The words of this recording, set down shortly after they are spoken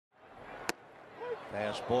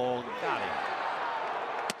Fastball got him.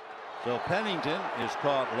 So Pennington is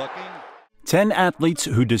caught looking. 10 athletes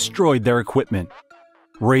who destroyed their equipment.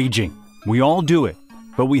 Raging. We all do it,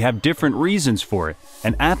 but we have different reasons for it,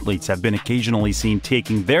 and athletes have been occasionally seen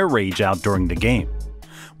taking their rage out during the game.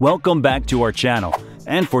 Welcome back to our channel,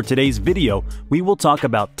 and for today's video, we will talk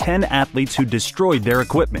about 10 athletes who destroyed their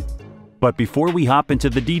equipment. But before we hop into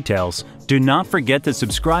the details, do not forget to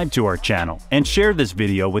subscribe to our channel and share this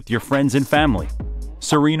video with your friends and family.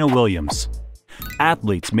 Serena Williams.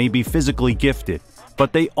 Athletes may be physically gifted,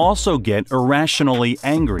 but they also get irrationally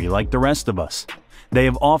angry like the rest of us. They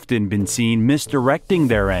have often been seen misdirecting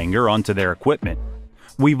their anger onto their equipment.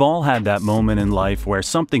 We've all had that moment in life where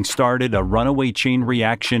something started a runaway chain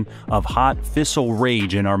reaction of hot, visceral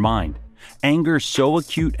rage in our mind. Anger so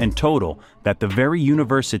acute and total that the very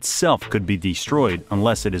universe itself could be destroyed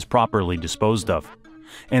unless it is properly disposed of.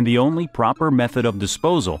 And the only proper method of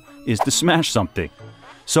disposal is to smash something.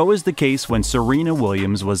 So is the case when Serena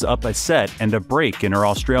Williams was up a set and a break in her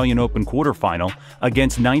Australian Open quarterfinal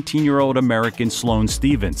against 19-year-old American Sloane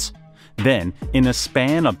Stephens. Then, in a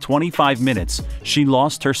span of 25 minutes, she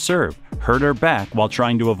lost her serve, hurt her back while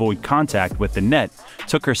trying to avoid contact with the net,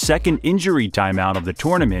 took her second injury timeout of the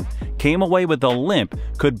tournament, came away with a limp,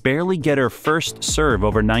 could barely get her first serve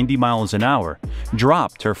over 90 miles an hour,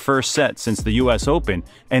 dropped her first set since the US Open,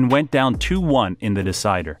 and went down 2-1 in the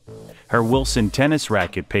decider. Her Wilson tennis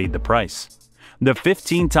racket paid the price. The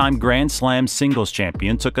 15-time Grand Slam singles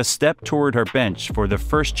champion took a step toward her bench for the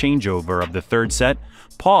first changeover of the third set,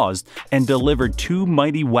 paused, and delivered two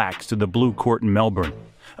mighty whacks to the blue court in Melbourne,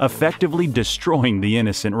 effectively destroying the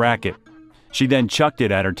innocent racket. She then chucked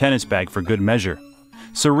it at her tennis bag for good measure.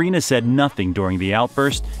 Serena said nothing during the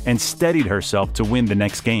outburst and steadied herself to win the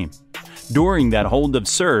next game. During that hold of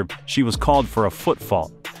serve, she was called for a foot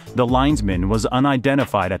fault. The linesman was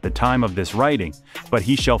unidentified at the time of this writing, but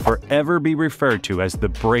he shall forever be referred to as the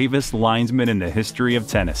bravest linesman in the history of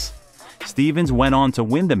tennis. Stephens went on to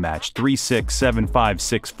win the match 3-6, 7-5,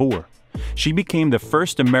 6-4. She became the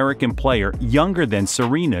first American player younger than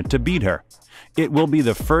Serena to beat her. It will be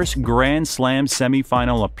the first Grand Slam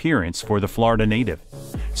semifinal appearance for the Florida native.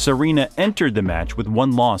 Serena entered the match with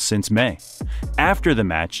one loss since May. After the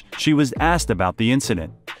match, she was asked about the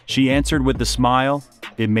incident. She answered with a smile,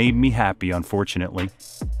 "It made me happy, unfortunately."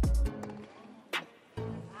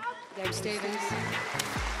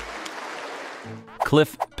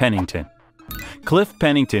 Cliff Pennington. Cliff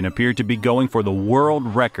Pennington appeared to be going for the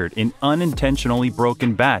world record in unintentionally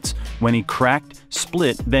broken bats when he cracked,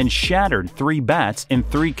 split, then shattered 3 bats in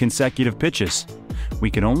 3 consecutive pitches. We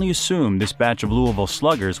can only assume this batch of Louisville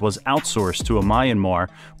Sluggers was outsourced to a Myanmar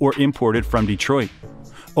or imported from Detroit.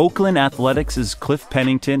 Oakland Athletics' Cliff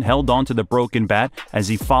Pennington held onto the broken bat as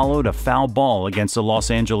he followed a foul ball against the Los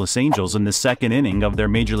Angeles Angels in the second inning of their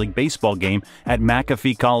Major League Baseball game at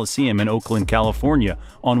McAfee Coliseum in Oakland, California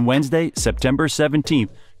on Wednesday, September 17,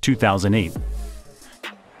 2008.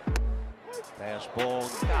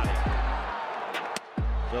 Fastball got him.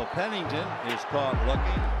 So Pennington is caught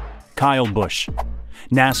looking. Kyle Busch.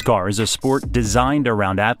 NASCAR is a sport designed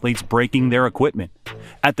around athletes breaking their equipment.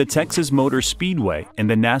 At the Texas Motor Speedway in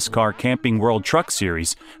the NASCAR Camping World Truck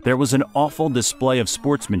Series, there was an awful display of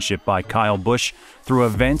sportsmanship by Kyle Busch through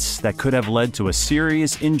events that could have led to a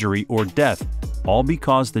serious injury or death, all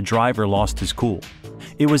because the driver lost his cool.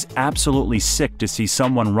 It was absolutely sick to see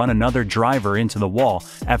someone run another driver into the wall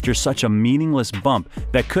after such a meaningless bump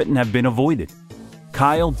that couldn't have been avoided.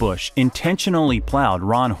 Kyle Busch intentionally plowed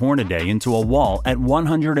Ron Hornaday into a wall at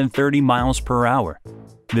 130 miles per hour.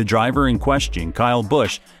 The driver in question, Kyle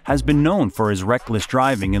Busch, has been known for his reckless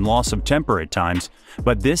driving and loss of temper at times,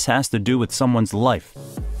 but this has to do with someone's life.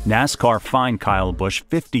 NASCAR fined Kyle Busch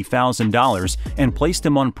 $50,000 and placed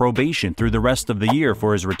him on probation through the rest of the year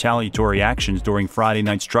for his retaliatory actions during Friday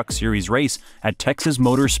night's Truck Series race at Texas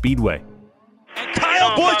Motor Speedway.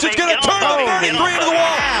 Kyle Busch is going to turn the 33 into the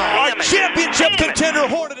wall. Our championship contender,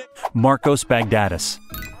 Hornaday. Marcos Baghdatis.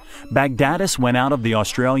 Baghdatis went out of the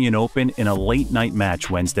Australian Open in a late-night match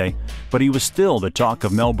Wednesday, but he was still the talk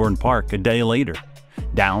of Melbourne Park a day later.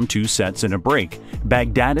 Down 2 sets in a break,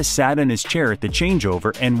 Baghdatis sat in his chair at the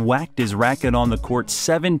changeover and whacked his racket on the court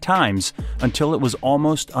 7 times until it was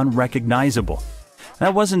almost unrecognizable.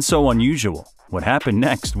 That wasn't so unusual. What happened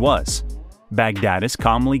next was Baghdatis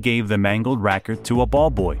calmly gave the mangled racket to a ball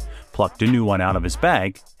boy, plucked a new one out of his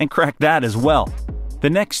bag, and cracked that as well. The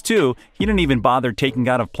next 2, he didn't even bother taking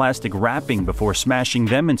out of plastic wrapping before smashing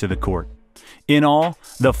them into the court. In all,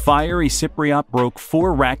 the fiery Cypriot broke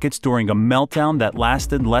 4 rackets during a meltdown that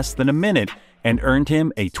lasted less than a minute and earned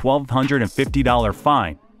him a $1,250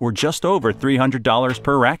 fine, or just over $300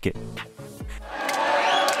 per racket.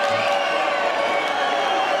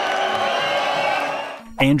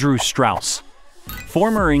 Andrew Strauss.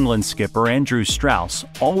 Former England skipper Andrew Strauss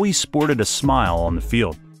always sported a smile on the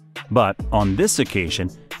field. But on this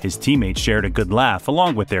occasion, his teammates shared a good laugh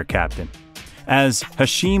along with their captain. As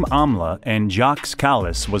Hashim Amla and Jacques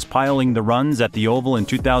Kallis was piling the runs at the Oval in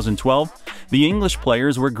 2012, the English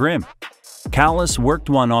players were grim. Kallis worked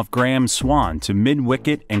one off Graham Swan to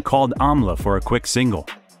mid-wicket and called Amla for a quick single.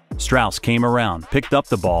 Strauss came around, picked up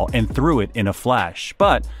the ball, and threw it in a flash,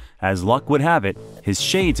 but as luck would have it, his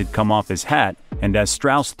shades had come off his hat, and as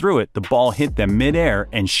Strauss threw it, the ball hit them mid-air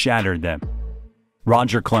and shattered them.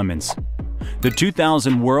 Roger Clemens. The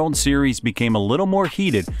 2000 World Series became a little more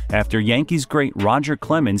heated after Yankees great Roger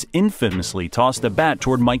Clemens infamously tossed a bat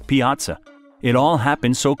toward Mike Piazza. It all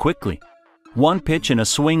happened so quickly. One pitch and a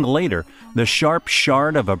swing later, the sharp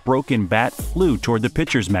shard of a broken bat flew toward the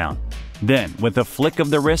pitcher's mound. Then, with a flick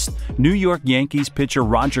of the wrist, New York Yankees pitcher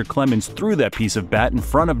Roger Clemens threw that piece of bat in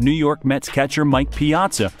front of New York Mets catcher Mike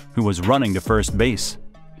Piazza, who was running to first base.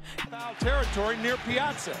 Foul territory near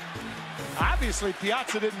Piazza. Obviously,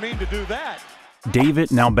 Piazza didn't mean to do that. David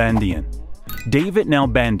Nalbandian. David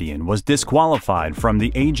Nalbandian was disqualified from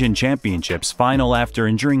the Asian Championships final after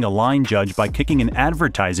injuring a line judge by kicking an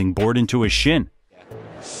advertising board into his shin.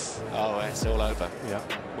 Oh, it's all over. Yeah.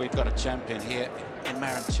 We've got a champion here in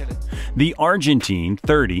Marin Cilic. The Argentine,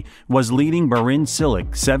 30, was leading Marin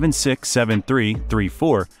Cilic 7-6, 7-3,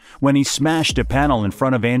 3-4 when he smashed a panel in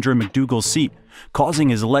front of Andrew McDougall's seat, causing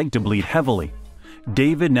his leg to bleed heavily.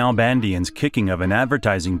 David Nalbandian's kicking of an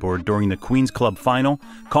advertising board during the Queen's Club final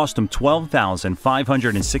cost him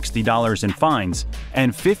 $12,560 in fines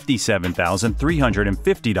and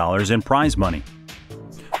 $57,350 in prize money.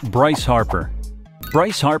 Bryce Harper.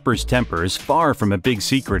 Bryce Harper's temper is far from a big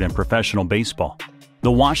secret in professional baseball.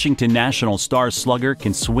 The Washington Nationals star slugger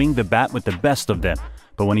can swing the bat with the best of them,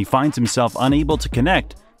 but when he finds himself unable to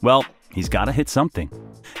connect, well, he's got to hit something.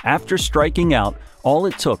 After striking out, all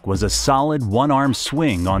it took was a solid one-arm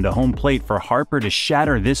swing onto home plate for Harper to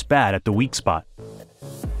shatter this bat at the weak spot.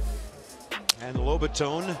 And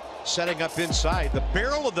Lobaton setting up inside the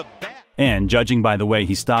barrel of the bat. And judging by the way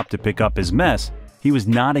he stopped to pick up his mess, he was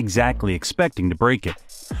not exactly expecting to break it.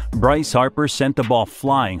 Bryce Harper sent the ball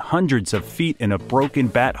flying hundreds of feet in a broken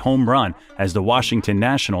bat home run as the Washington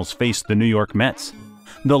Nationals faced the New York Mets.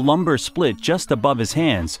 The lumber split just above his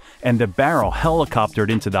hands, and the barrel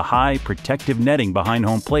helicoptered into the high, protective netting behind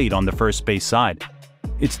home plate on the first base side.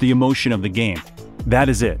 It's the emotion of the game. That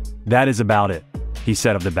is it. That is about it, he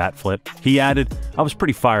said of the bat flip. He added, "I was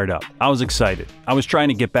pretty fired up. I was excited. I was trying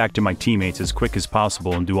to get back to my teammates as quick as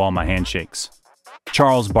possible and do all my handshakes."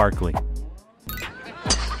 Charles Barkley.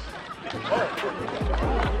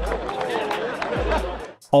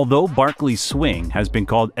 Although Barkley's swing has been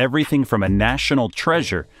called everything from a national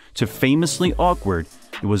treasure to famously awkward,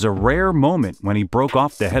 it was a rare moment when he broke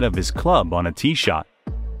off the head of his club on a tee shot.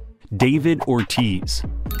 David Ortiz.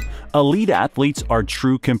 Elite athletes are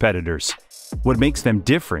true competitors. What makes them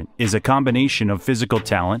different is a combination of physical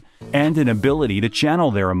talent and an ability to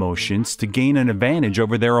channel their emotions to gain an advantage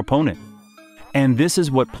over their opponent. And this is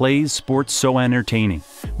what plays sports so entertaining.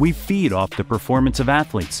 We feed off the performance of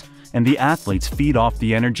athletes, and the athletes feed off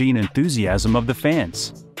the energy and enthusiasm of the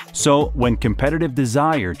fans. So, when competitive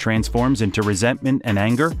desire transforms into resentment and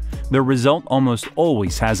anger, the result almost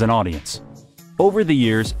always has an audience. Over the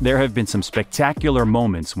years, there have been some spectacular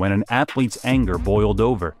moments when an athlete's anger boiled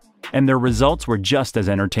over, and their results were just as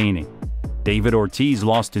entertaining. David Ortiz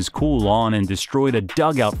lost his cool on and destroyed a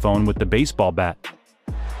dugout phone with the baseball bat.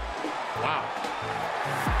 Wow.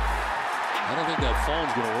 I don't think that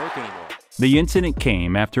phone's going to work anymore. The incident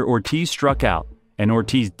came after Ortiz struck out, and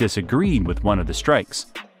Ortiz disagreed with one of the strikes.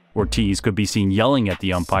 Ortiz could be seen yelling at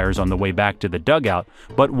the umpires on the way back to the dugout,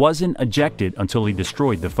 but wasn't ejected until he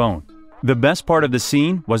destroyed the phone. The best part of the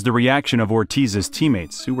scene was the reaction of Ortiz's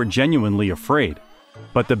teammates, who were genuinely afraid.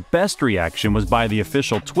 But the best reaction was by the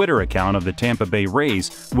official Twitter account of the Tampa Bay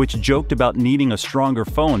Rays, which joked about needing a stronger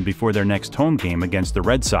phone before their next home game against the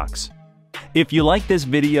Red Sox. If you like this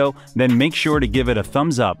video, then make sure to give it a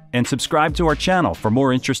thumbs up and subscribe to our channel for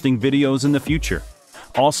more interesting videos in the future.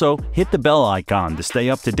 Also, hit the bell icon to stay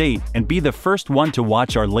up to date and be the first one to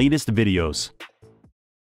watch our latest videos.